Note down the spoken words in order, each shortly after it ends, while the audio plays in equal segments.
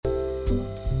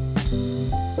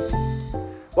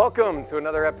Welcome to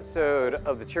another episode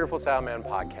of the Cheerful Soundman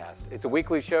podcast. It's a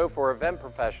weekly show for event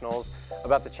professionals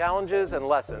about the challenges and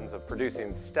lessons of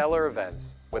producing stellar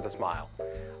events with a smile.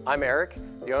 I'm Eric,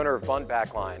 the owner of Bunt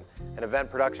Backline, an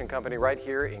event production company right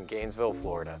here in Gainesville,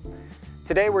 Florida.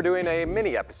 Today we're doing a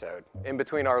mini episode in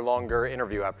between our longer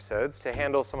interview episodes to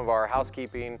handle some of our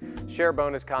housekeeping, share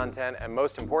bonus content, and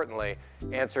most importantly,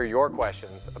 answer your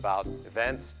questions about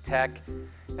events, tech,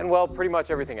 and well, pretty much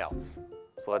everything else.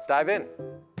 So let's dive in.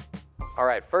 All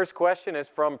right, first question is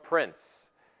from Prince.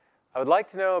 I would like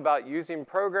to know about using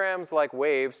programs like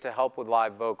Waves to help with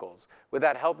live vocals. Would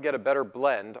that help get a better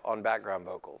blend on background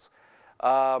vocals?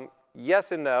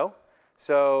 Yes and no.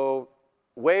 So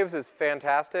Waves is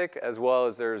fantastic, as well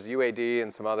as there's UAD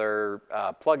and some other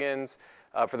plugins.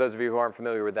 For those of you who aren't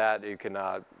familiar with that, you can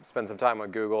spend some time on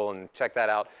Google and check that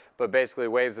out. But basically,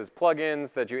 Waves is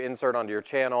plugins that you insert onto your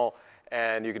channel,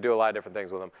 and you can do a lot of different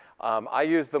things with them. I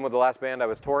used them with the last band I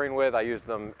was touring with. I used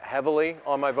them heavily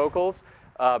on my vocals.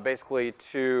 I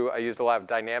used a lot of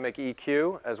dynamic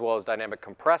EQ as well as dynamic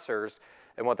compressors.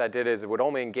 And what that did is it would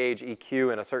only engage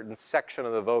EQ in a certain section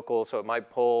of the vocal, so it might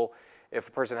pull, if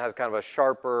a person has kind of a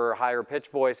sharper, higher pitch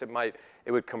voice, it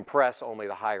would compress only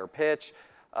the higher pitch.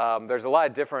 There's a lot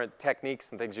of different techniques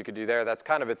and things you could do there. That's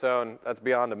kind of its own, that's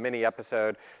beyond a mini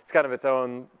episode. It's kind of its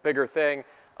own bigger thing.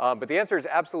 But the answer is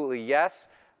absolutely yes.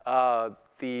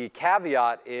 The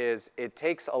caveat is it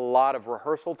takes a lot of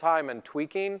rehearsal time and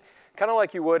tweaking, kind of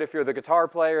like you would if you're the guitar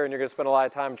player and you're going to spend a lot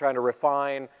of time trying to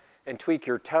refine and tweak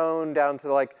your tone down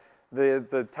to like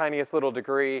the tiniest little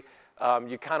degree.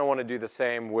 You kind of want to do the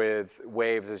same with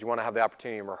Waves, as you want to have the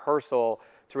opportunity in rehearsal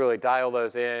to really dial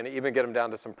those in, even get them down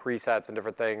to some presets and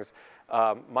different things.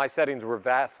 My settings were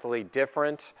vastly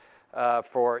different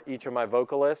for each of my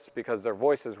vocalists because their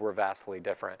voices were vastly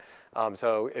different.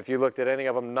 So if you looked at any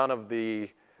of them, none of the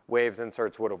Waves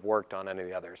inserts would have worked on any of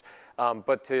the others.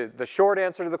 But the short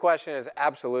answer to the question is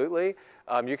absolutely.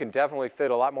 You can definitely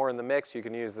fit a lot more in the mix. You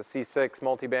can use the C6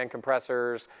 multiband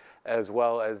compressors as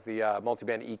well as the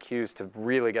multiband EQs to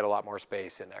really get a lot more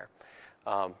space in there.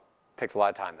 Takes a lot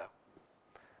of time though.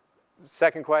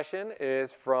 Second question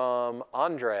is from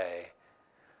Andre.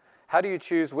 How do you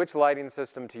choose which lighting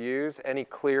system to use? Any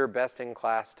clear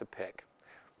best-in-class to pick?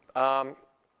 I'll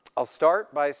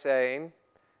start by saying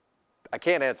I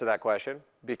can't answer that question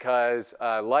because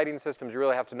lighting systems, you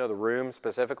really have to know the room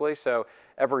specifically. So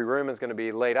every room is going to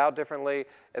be laid out differently.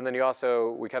 And then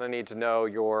we kind of need to know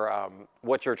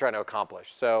what you're trying to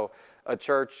accomplish. So a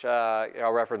church,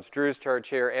 I'll reference Drew's church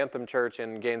here, Anthem Church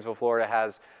in Gainesville, Florida,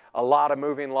 has a lot of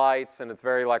moving lights, and it's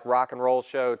very like rock and roll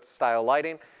show style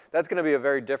lighting. That's going to be a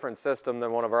very different system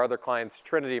than one of our other clients,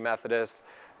 Trinity Methodist,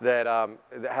 that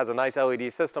has a nice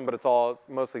LED system, but it's all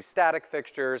mostly static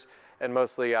fixtures and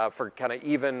mostly for kind of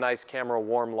even, nice camera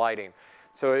warm lighting.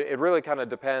 So it really kind of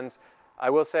depends. I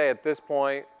will say at this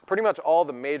point, pretty much all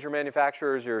the major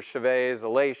manufacturers, your Chevets,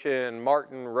 Elation,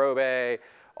 Martin, Robe,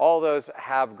 all those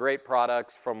have great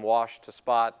products from wash to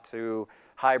spot to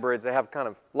hybrids. They have kind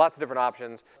of lots of different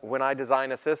options. When I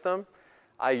design a system,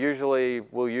 I usually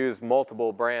will use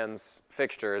multiple brands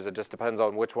fixtures. It just depends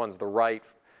on which one's the right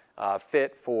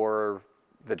fit for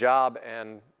the job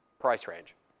and price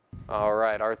range. All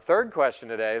right, our third question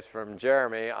today is from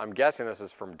Jeremy. I'm guessing this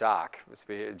is from Doc,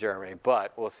 Jeremy,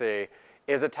 but we'll see.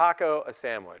 Is a taco a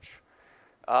sandwich?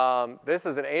 This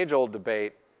is an age-old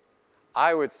debate.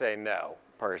 I would say no,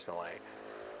 personally.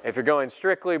 If you're going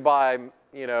strictly by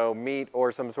meat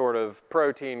or some sort of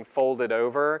protein folded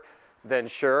over, then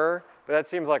sure. But that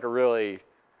seems like a really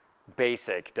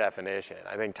basic definition.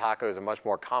 I think taco is a much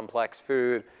more complex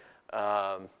food.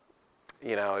 Very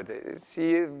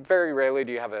rarely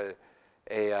do you have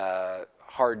a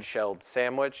hard-shelled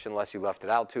sandwich unless you left it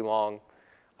out too long.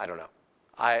 I don't know.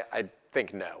 I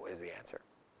think no is the answer.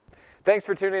 Thanks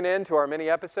for tuning in to our mini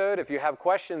episode. If you have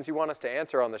questions you want us to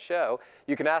answer on the show,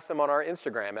 you can ask them on our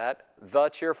Instagram at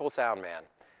 @TheCheerfulSoundman.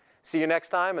 See you next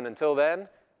time, and until then,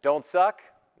 don't suck,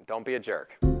 don't be a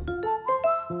jerk.